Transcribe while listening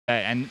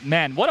And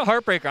man, what a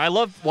heartbreaker. I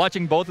love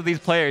watching both of these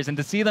players, and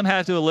to see them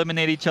have to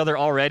eliminate each other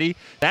already,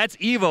 that's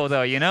EVO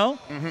though, you know?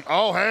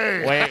 Oh,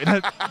 hey.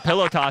 Wait,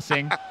 pillow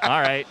tossing.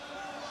 All right.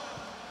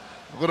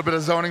 A little bit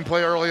of zoning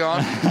play early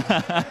on.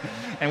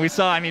 And we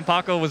saw, I mean,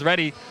 PAKO was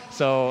ready,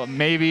 so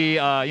maybe,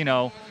 you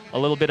know, a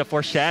little bit of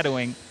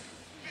foreshadowing.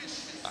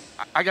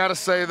 I gotta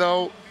say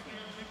though,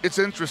 it's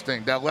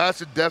interesting that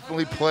Lacid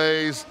definitely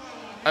plays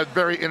a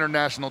very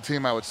international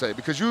team, I would say,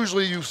 because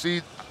usually you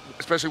see,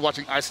 especially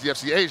watching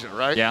ICFC Asia,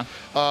 right? Yeah.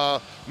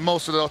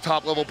 Most of the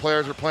top level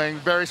players are playing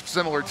very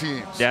similar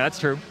teams. Yeah, that's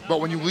true. But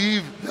when you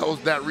leave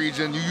that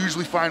region, you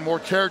usually find more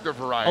character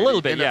variety a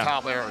little bit, in the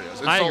top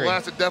areas. And so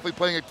Lacid definitely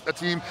playing a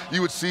team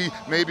you would see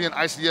maybe in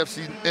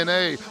ICFC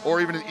NA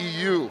or even in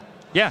EU.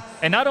 Yeah,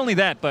 and not only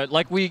that, but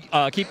like we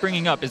keep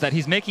bringing up, is that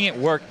he's making it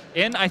work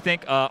in, I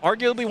think,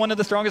 arguably one of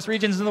the strongest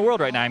regions in the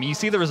world right now. I mean, you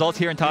see the results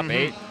here in top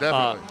 8.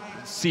 Definitely.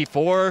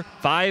 C4,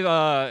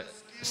 5,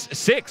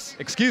 6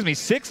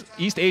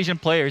 East Asian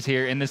players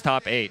here in this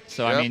top 8.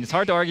 So, I mean, it's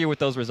hard to argue with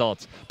those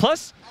results.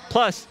 Plus,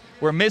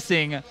 we're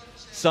missing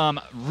some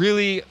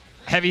really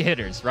heavy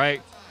hitters,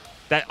 right?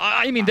 That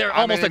I mean, they're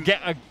almost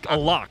a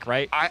lock,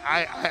 right?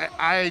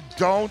 I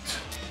don't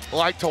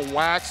like to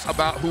wax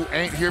about who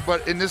ain't here,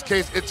 but in this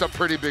case, it's a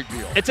pretty big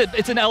deal.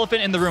 It's an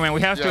elephant in the room, and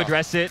we have to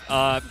address it.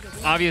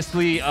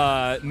 Obviously,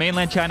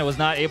 mainland China was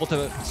not able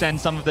to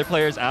send some of their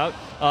players out,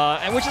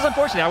 and which is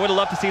unfortunate. I would have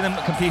loved to see them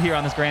compete here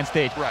on this grand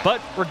stage. Right.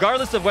 But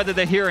regardless of whether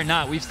they're here or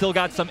not, we've still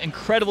got some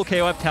incredible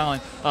KOF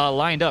talent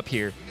lined up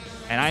here,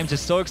 and I'm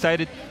just so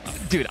excited.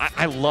 Dude,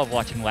 I love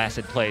watching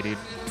Lacid play, dude.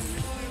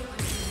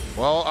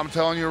 Well, I'm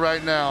telling you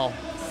right now,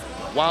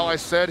 while I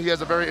said he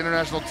has a very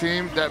international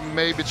team, that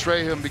may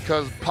betray him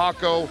because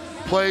PAKO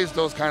plays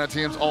those kind of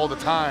teams all the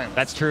time.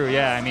 That's true,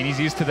 yeah. I mean, he's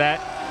used to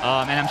that,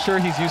 and I'm sure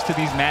he's used to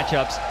these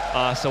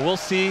matchups. So we'll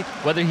see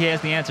whether he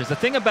has the answers. The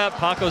thing about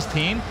PAKO's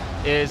team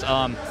is,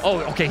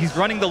 he's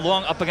running the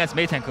long up against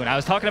Meitenkun. I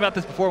was talking about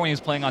this before when he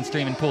was playing on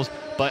stream in pools,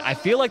 but I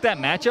feel like that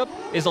matchup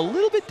is a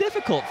little bit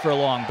difficult for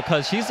Long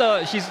because she's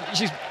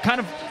kind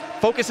of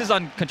focuses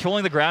on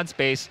controlling the ground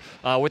space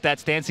with that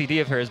stand CD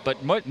of hers,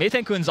 but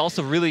Meitenkun's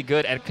also really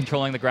good at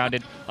controlling the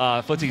grounded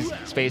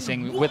footsie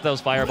spacing with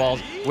those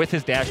fireballs, with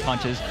his dash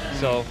punches,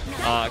 so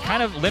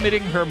kind of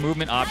limiting her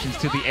movement options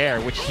to the air,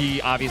 which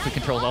he obviously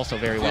controls also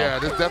very well. Yeah,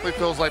 this definitely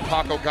feels like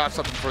PAKO got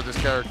something for this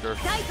character.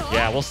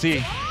 Yeah, we'll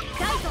see.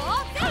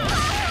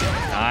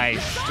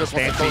 Nice. Just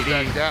wants to close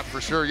that gap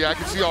for sure. Yeah, I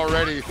can see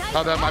already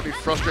how that might be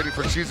frustrating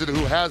for Shizuda,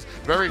 who has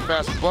very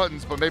fast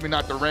buttons, but maybe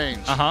not the range.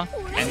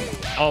 And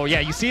oh yeah,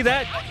 you see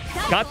that?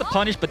 Got the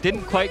punish, but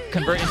didn't quite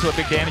convert into a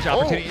big damage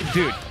opportunity.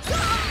 Dude,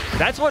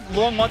 that's what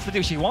Long wants to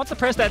do. She wants to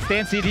press that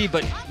stand CD,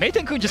 but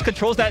Meitenkun just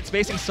controls that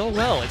spacing so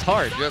well. It's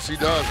hard. Yes, he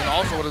does, and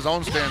also with his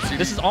own stand CD.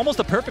 This is almost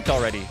a perfect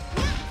already.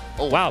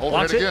 Oh, wow,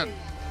 blocks it again.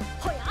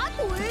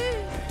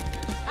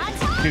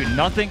 Dude,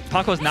 nothing.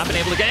 PAKO's not been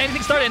able to get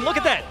anything started. And look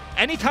at that.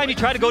 Anytime you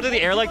try to go to the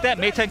air like that,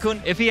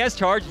 Meitenkun, if he has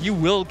charge, you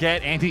will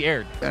get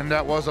anti-aired. And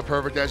that was a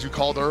perfect, as you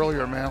called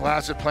earlier, man.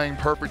 Lacid playing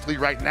perfectly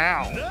right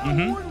now.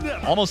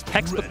 Almost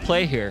textbook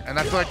play here. And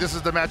I feel like this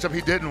is the matchup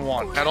he didn't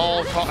want at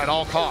all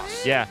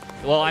costs. Yeah.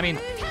 Well, I mean,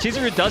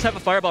 Chizuru does have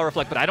a fireball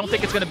reflect, but I don't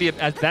think it's going to be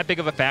that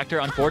big of a factor,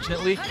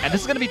 unfortunately. And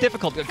this is going to be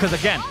difficult because,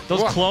 again,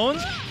 those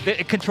clones,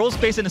 it controls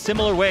space in a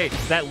similar way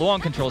that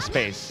Long controls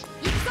space.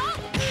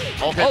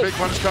 Okay, big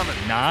punch coming.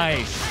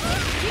 Nice.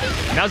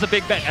 And that was a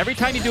big bet. Every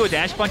time you do a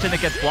dash punch and it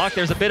gets blocked,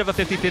 there's a bit of a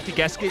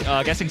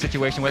 50-50 guessing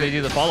situation whether you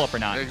do the follow-up or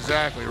not.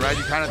 Exactly, right?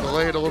 You kind of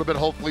delay it a little bit.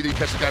 Hopefully you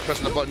catch the guy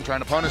pressing the button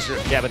trying to punish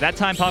it. Yeah, but that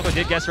time PAKO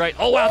did guess right.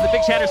 Oh, wow, the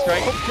big shatter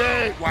strike.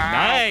 Okay, wow.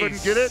 Nice.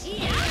 Couldn't get it.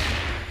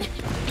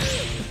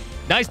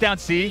 Nice down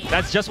C.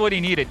 That's just what he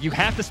needed. You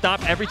have to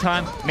stop every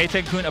time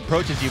Meitenkun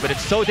approaches you, but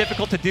it's so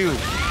difficult to do.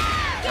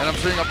 And I'm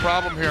seeing a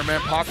problem here, man.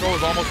 PAKO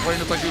is almost playing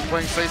just like he was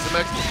playing Seisim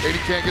X, and he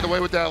can't get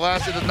away with that.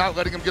 Lacid is not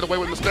letting him get away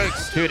with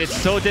mistakes. Dude, it's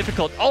so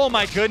difficult. Oh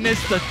my goodness,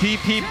 the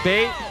DP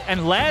bait,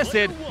 and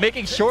Lacid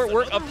making short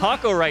work of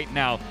PAKO right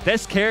now.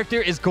 This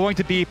character is going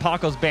to be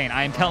PAKO's bane.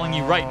 I am telling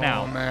you right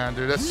now. Oh man,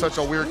 dude, that's such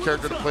a weird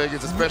character to play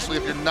against, especially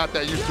if you're not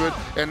that used to it.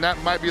 And that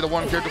might be the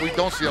one character we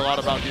don't see a lot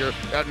about here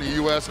out in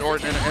the US or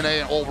in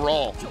NA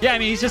overall. Yeah, I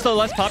mean, he's just a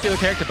less popular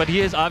character, but he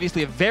is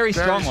obviously a very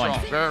strong one.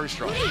 Very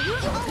strong.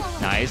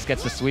 Nice,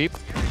 gets the sweep.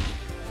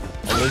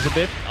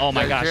 Elizabeth, oh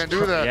my gosh. Can't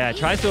do that. Yeah,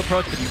 tries to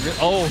approach, but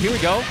here we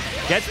go.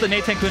 Gets the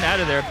Meitenkun out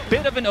of there.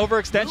 Bit of an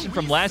overextension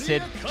from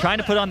Lacid, trying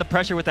to put on the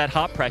pressure with that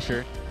hop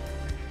pressure.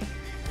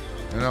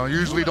 You know,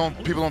 usually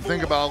people don't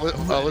think about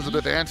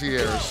Elizabeth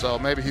anti-airs, so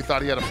maybe he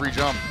thought he had a free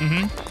jump.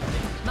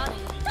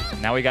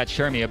 Now we got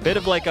Shermie, a bit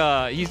of like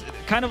he's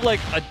kind of like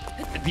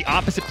the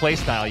opposite play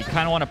style. You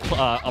kind of want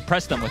to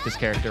oppress them with this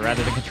character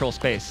rather than control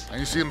space. And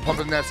you see him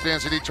pumping that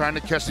stand CD, trying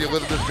to catch the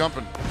Elizabeth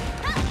jumping.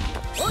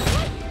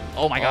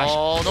 Oh my gosh.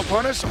 Oh, no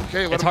punish?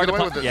 Okay, let it's him hard get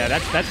to away with it. Yeah,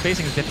 that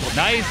spacing is difficult.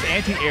 Nice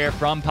anti-air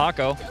from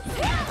PAKO.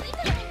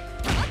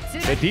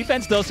 The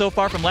defense, though, so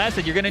far from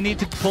Lacid, you're going to need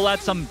to pull out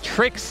some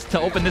tricks to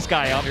open this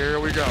guy up. Here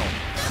we go.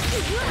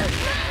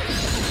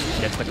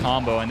 Gets the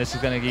combo, and this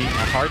is going to be a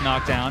hard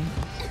knockdown.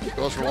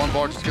 Goes for 1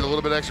 bar, just get a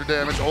little bit extra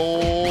damage.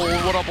 Oh,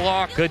 what a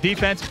block. Good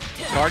defense.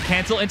 Guard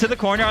cancel into the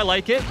corner. I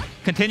like it.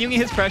 Continuing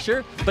his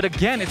pressure. But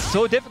again, it's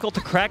so difficult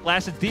to crack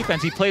Lacid's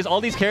defense. He plays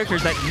all these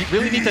characters that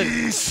really need to...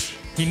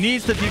 He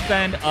needs to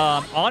defend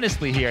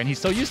honestly here, and he's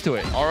so used to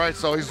it. All right,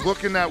 so he's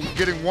looking at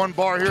getting 1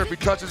 bar here. If he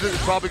touches it,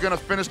 he's probably going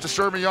to finish to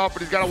Shermie off,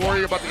 but he's got to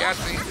worry about the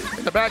Ashley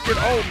in the back end.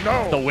 Oh,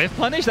 no. The whiff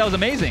punish? That was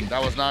amazing.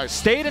 That was nice.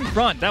 Stayed in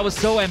front. That was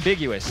so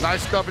ambiguous.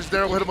 Nice stuff.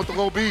 There. We'll hit him with the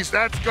low beast.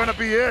 That's going to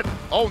be it.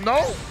 Oh,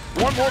 no.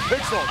 1 more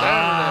pixel.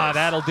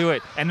 That'll do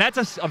it. And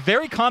that's a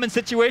very common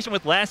situation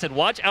with Lacid.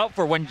 Watch out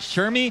for when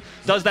Shermie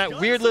does that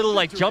weird little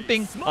like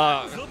jumping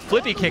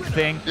flippy kick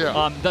thing.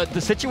 Yeah. The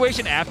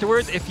situation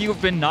afterwards, if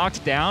you've been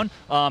knocked down,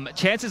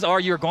 chances are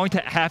you're going to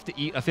have to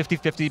eat a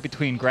 50-50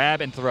 between grab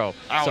and throw.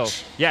 Ouch.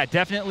 So yeah,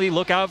 definitely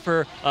look out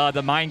for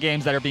the mind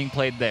games that are being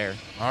played there.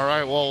 All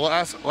right, well,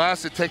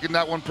 Lacid taking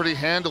that one pretty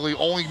handily,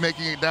 only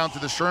making it down to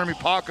the Shermie.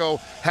 PAKO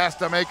has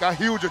to make a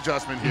huge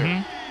adjustment here.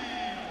 Mm-hmm.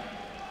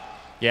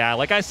 Yeah,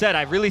 like I said,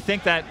 I really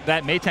think that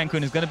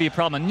Maytankun is going to be a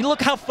problem. And you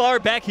look how far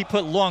back he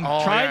put Long,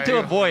 trying to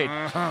avoid.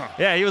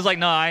 Yeah, he was like,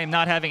 no, I am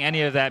not having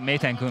any of that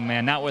Maytankun,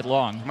 man, not with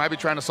Long. He might be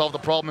trying to solve the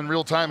problem in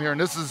real time here, and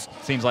this is...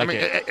 Seems like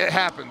it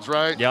happens,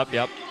 right? Yep.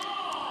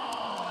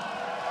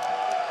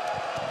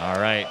 All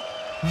right.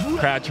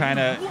 Crowd trying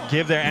to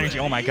give their energy.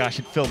 Oh my gosh,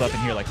 it filled up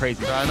in here like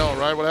crazy. I know,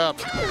 right? What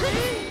happened?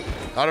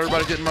 How'd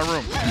everybody get in my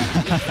room?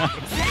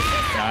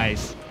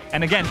 Nice.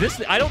 And again,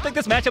 I don't think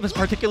this matchup is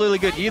particularly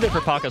good either for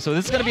PAKO, so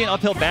this is going to be an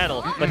uphill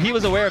battle, but he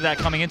was aware of that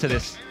coming into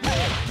this.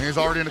 And he's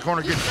already in the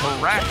corner getting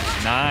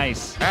harassed.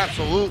 Nice.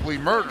 Absolutely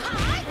murdered.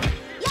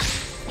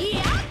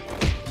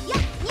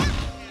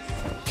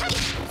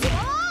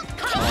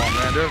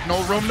 Oh, man, there's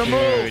no room to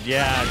move.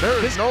 Yeah.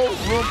 There is no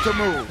room to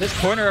move. This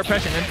corner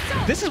oppression,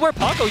 and this is where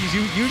PAKO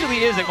usually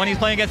is when he's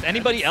playing against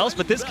anybody else,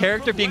 but this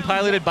character being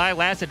piloted by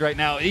Lacid right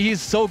now,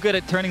 he's so good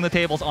at turning the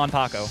tables on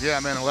PAKO. Yeah,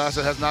 man, and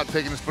Lacid has not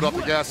taken his foot off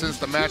the gas since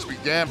the match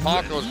began.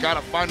 PAKO's got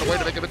to find a way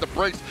to make him hit the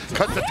brakes,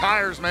 cut the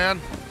tires,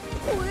 man.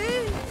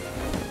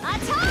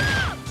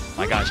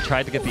 My gosh,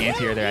 tried to get the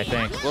anti-air there, I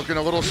think. Looking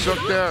a little shook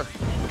there.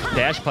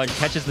 Dash punch,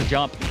 catches the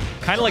jump.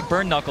 Kind of like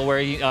Burn Knuckle, where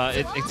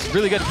it's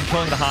really good at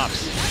controlling the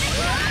hops.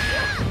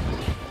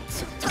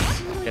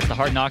 Gets the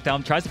hard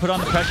knockdown, tries to put on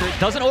the pressure.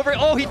 Doesn't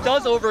he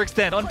does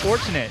overextend.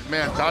 Unfortunate.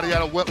 Man, thought he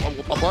had a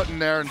button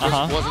there and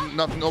just wasn't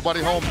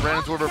nobody home. Ran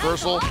into a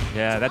reversal.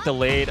 Yeah, that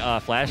delayed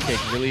flash kick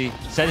really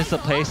set us the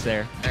pace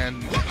there.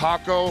 And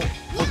PAKO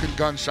looking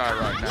gun shy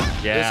right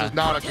now. Yeah. This is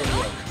not a good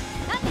look.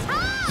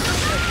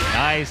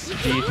 Nice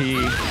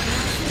DP.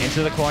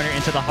 Into the corner,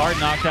 into the hard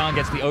knockdown,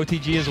 gets the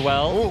OTG as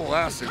well. Oh,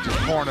 Lacid just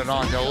pouring it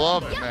on. You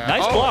love it, man.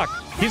 Nice block.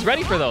 He's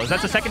ready for those.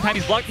 That's the second time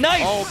he's blocked.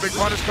 Nice! Oh, big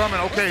punish coming.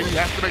 Okay, he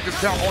has to make this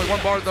count. Only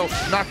 1 bar, though.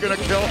 Not going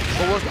to kill.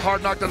 But what's the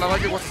hard knockdown? I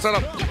like it. What's the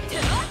setup?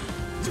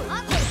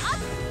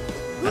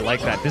 I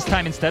like that. This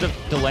time, instead of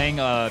delaying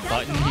a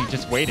button, he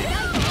just waited.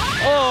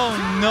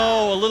 Oh,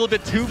 no. A little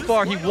bit too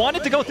far. He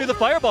wanted to go through the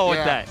fireball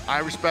with that. I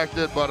respect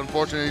it, but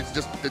unfortunately, it's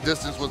just the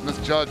distance was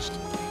misjudged.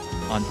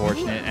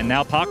 Unfortunate. And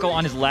now PAKO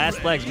on his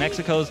last legs,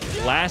 Mexico's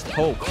last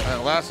hope.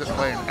 And Lacid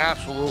playing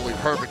absolutely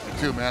perfectly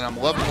too, man. I'm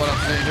loving what I'm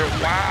seeing here.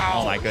 Wow.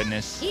 Oh my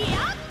goodness.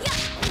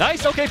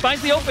 Nice. Okay,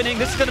 finds the opening.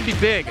 This is going to be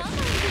big.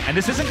 And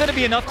this isn't going to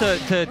be enough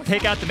to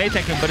take out the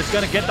Maytankun, but it's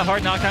going to get the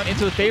hard knockdown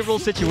into a favorable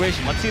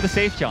situation. Let's see the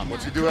safe jump.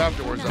 What's he do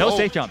afterwards? No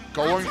safe jump.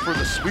 Going for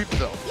the sweep,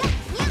 though.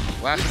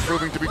 Lacid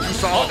proving to be too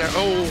solid there.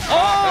 Oh,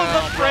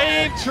 the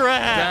frame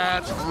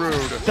trap. That's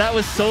rude. That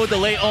was so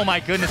delayed. Oh my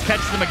goodness,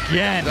 catches him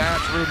again.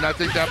 That's rude, and I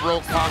think that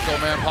broke PAKO,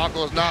 man.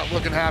 PAKO is not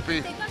looking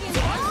happy.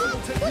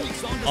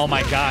 Oh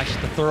my gosh,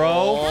 the throw.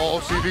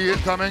 Oh, OCV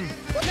incoming.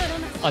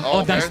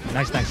 Okay.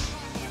 Nice.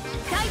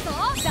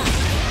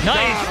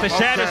 Nice, the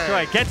Shadow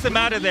Strike gets him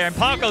out of there, and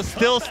PAKO's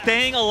still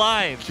staying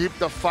alive. Keep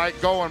the fight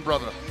going,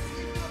 brother.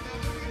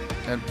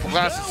 And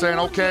Lacid saying,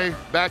 okay,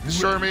 back to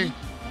Shermie.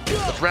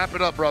 Let's wrap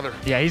it up, brother.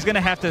 Yeah, he's going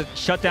to have to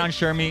shut down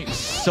Shermie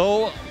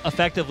so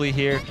effectively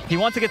here. He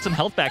wants to get some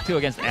health back, too,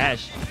 against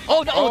Ash.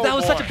 Oh, no, that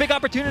was such a big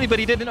opportunity, but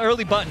he did an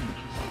early button.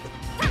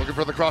 Looking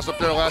for the cross up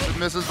there. Lacid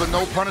misses, but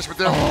no punishment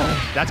there.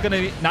 Oh, that's going to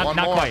be not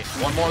quite.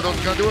 One more of those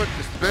is going to do it.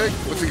 It's big.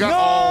 What's he got?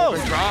 No! Oh,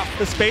 big drop.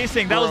 The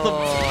spacing. That was the...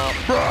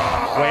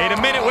 Wait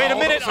a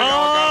minute.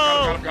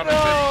 Got him.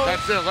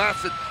 That's it.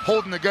 Lacid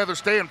holding together,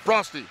 staying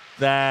frosty.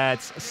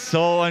 That's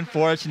so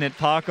unfortunate.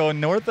 PAKO,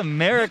 North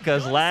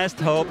America's last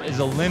hope, is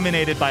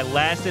eliminated by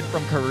Lacid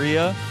from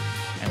Korea.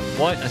 And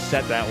what a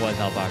set that was,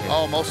 Alpaca.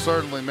 Oh, most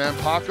certainly, man.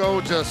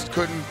 PAKO just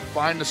couldn't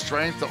find the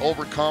strength to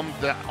overcome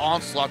the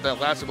onslaught that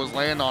Lacid was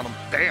laying on him.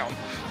 Damn.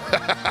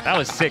 That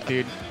was sick,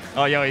 dude.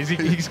 Oh, yo,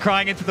 he's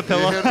crying into the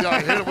pillow.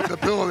 I hit him with the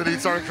pillow that he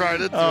started crying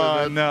into.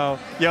 Oh, no.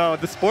 Yo,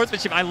 the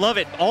sportsmanship, I love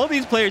it. All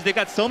these players, they've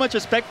got so much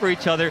respect for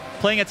each other,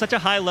 playing at such a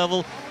high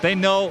level. They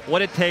know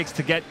what it takes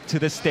to get to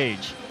this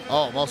stage.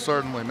 Oh, most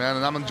certainly, man.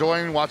 And I'm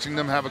enjoying watching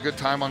them have a good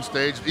time on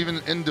stage.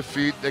 Even in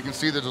defeat, they can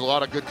see there's a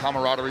lot of good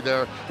camaraderie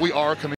there. We are